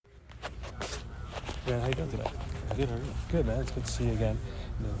Man, how you doing today? Good, how are you? Good, man. It's good to see you again.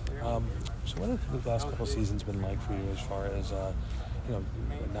 So what have the last couple of seasons been like for you as far as,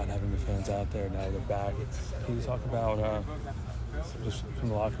 not having the fans out there, now they're back? Can you talk about, just from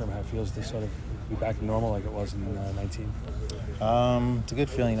the locker room, how it feels to sort of be back to normal like it was in 19? It's a good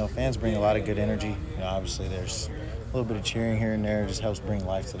feeling. Fans bring a lot of good energy. Obviously there's a little bit of cheering here and there. It just helps bring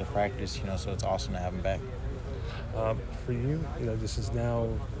life to the practice, so it's awesome to have them back. For you, this is now,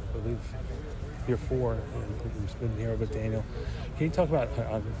 I believe, year 4, and you've been here with Daniel. Can you talk about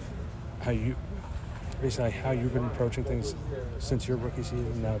how you've been approaching things since your rookie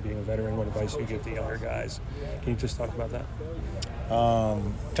season, now being a veteran, what advice you give to younger guys? Can you just talk about that?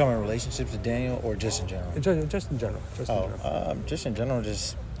 Talking about relationships with Daniel or just in general? Just in general. Just in general,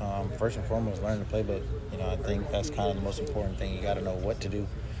 first and foremost, learn the playbook. I think that's kind of the most important thing. You got to know what to do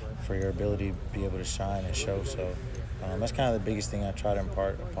for your ability to be able to shine and show. So that's kind of the biggest thing I try to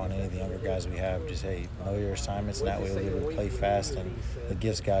impart upon any of the younger guys we have. Just, hey, know your assignments, and that way we'll be able to play fast, and the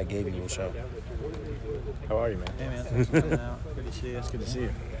gifts God gave you will show. How are you, man? Hey, man. Thanks for coming out. Good to see you. It's good to see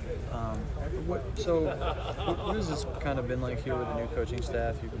you. What has this kind of been like here with the new coaching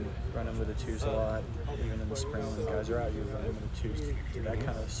staff? You've been running with the twos a lot, even in the spring when the guys are out, you're running with the twos. Did that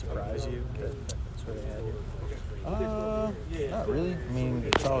kind of surprise you that that's where they had you? Not really. I mean,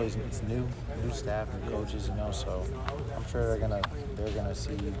 it's new staff, new coaches, so I'm sure they're gonna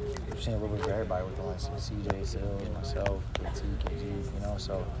see. We've seen a little bit of everybody with the ones, CJ, Sills, myself, KT, KG,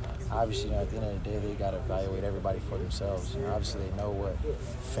 so obviously, at the end of the day, they got to evaluate everybody for themselves. Obviously, they know what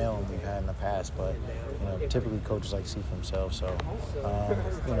film we've had in the past, but typically coaches like to see for themselves. So,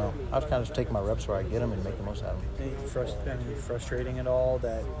 I've kind of taken my reps where I get them and make the most out of them. Any frustrating at all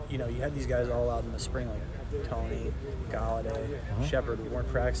that you had these guys all out in the spring, like Tony, Galladay, Shepard, who weren't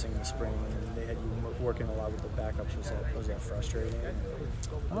practicing in the spring, and they had you working a lot with the backups. Was that frustrating?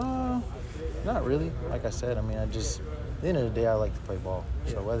 Not really. Like I said, at the end of the day, I like to play ball.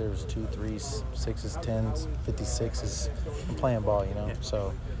 So whether it's 2, 3s, 6s, 10s, 56s, I'm playing ball, Yeah.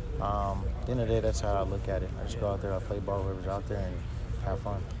 So at the end of the day, that's how I look at it. I just go out there, I play ball, whoever's out there, and have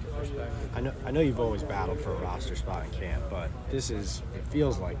fun. I know you've always battled for a roster spot in camp, but it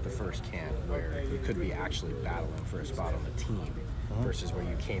feels like the first camp where you could be actually battling for a spot on the team versus where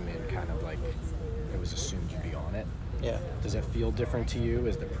you came in kind of like it was assumed you'd be on it. Yeah. Does it feel different to you?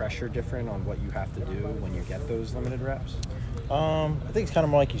 Is the pressure different on what you have to do when you get those limited reps? I think it's kind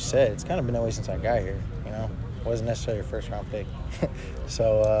of more like you said. It's kind of been that way since I got here, Wasn't necessarily a first-round pick.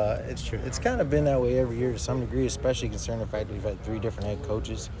 So it's true. It's kind of been that way every year to some degree, especially considering the fact that we've had 3 different head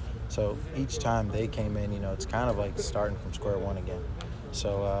coaches. So each time they came in, it's kind of like starting from square one again.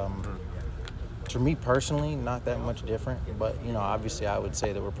 So for me personally, not that much different. But, obviously I would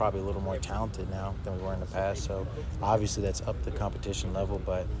say that we're probably a little more talented now than we were in the past. So obviously that's up the competition level,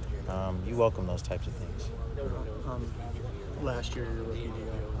 but you welcome those types of things. Last year, your rookie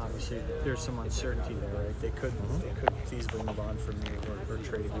deal, obviously, there's some uncertainty there, right? They could feasibly move on from you or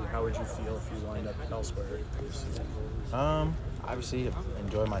trade you. How would you feel if you wind up elsewhere? Obviously,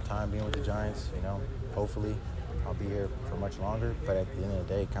 enjoy my time being with the Giants. Hopefully I'll be here for much longer. But at the end of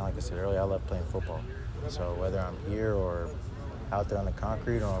the day, kind of like I said earlier, I love playing football. So whether I'm here or out there on the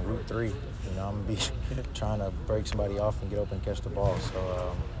concrete or on Route 3, I'm going to be trying to break somebody off and get open and catch the ball.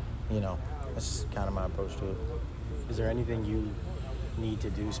 So, that's just kind of my approach to it. Is there anything you need to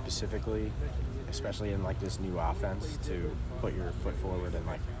do specifically, especially in this new offense, to put your foot forward and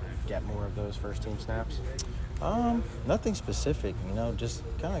get more of those first team snaps? Nothing specific, just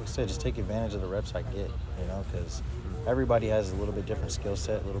kind of like I said, just take advantage of the reps I get, because everybody has a little bit different skill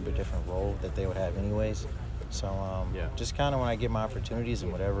set, a little bit different role that they would have anyways. So just kind of when I get my opportunities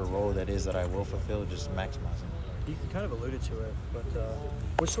and whatever role that is that I will fulfill, just maximize them. You kind of alluded to it, but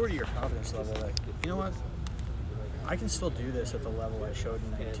what's sort of your confidence level? What? I can still do this at the level I showed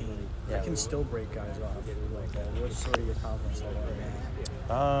in 19. Yeah. I can still break guys off like that. What's sort of your confidence level right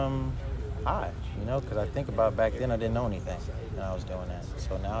now? High, because I think about back then I didn't know anything when I was doing that.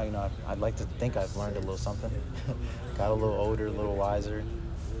 So now, I'd like to think I've learned a little something. Got a little older, a little wiser.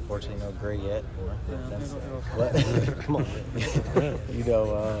 Fortunately, no gray yet. But, come on.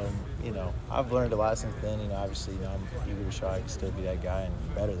 I've learned a lot since then. Obviously, I'm eager to show I can still be that guy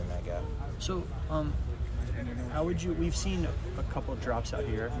and better than that guy. So, how would you? We've seen a couple of drops out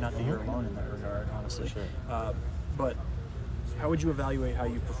here. Not that you're alone in that regard, honestly. Sure. But how would you evaluate how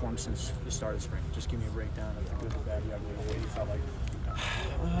you performed since the start of spring? Just give me a breakdown of the good, the bad, the ugly, what you felt like.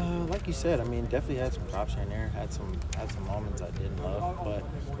 Like you said, definitely had some drops here and there. Had some moments I didn't love, but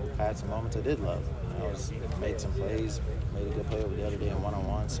I had some moments I did love. Made some plays, made a good play over the other day in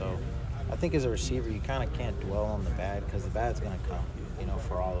one-on-one. So I think as a receiver, you kind of can't dwell on the bad because the bad's going to come. you know,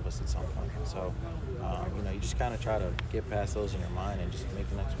 for all of us at some point. So, you know, you just kind of try to get past those in your mind and just make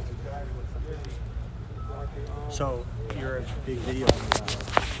the next one. So you're a big video game guy.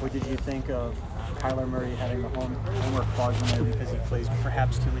 What did you think of Kyler Murray having the homework clause in there because he plays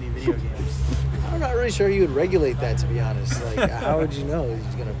perhaps too many video games? I'm not really sure you would regulate that, to be honest. Like, how would you know?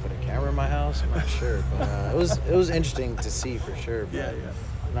 He's gonna put a camera in my house? I'm not sure, but it was interesting to see for sure. But Yeah.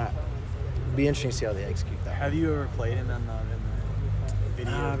 not. It'd be interesting to see how they execute that. Have you ever played him in the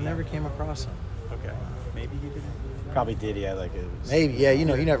video? Nah, I've never came across him. Okay. Maybe you didn't. Probably did, yeah. Like it was. Maybe, yeah. You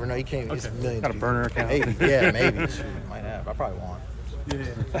know, you never know. You can't. It's Okay. millions. Got a of burner people. account? Maybe, yeah, maybe. Shoot, might have. I probably won't. Yeah.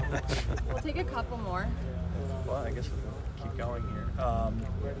 We'll take a couple more. Well, I guess we'll keep going here.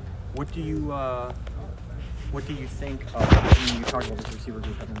 What do you think of? I mean, you talked about this receiver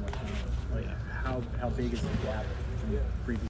group having more talent. Like, how big is the gap from previous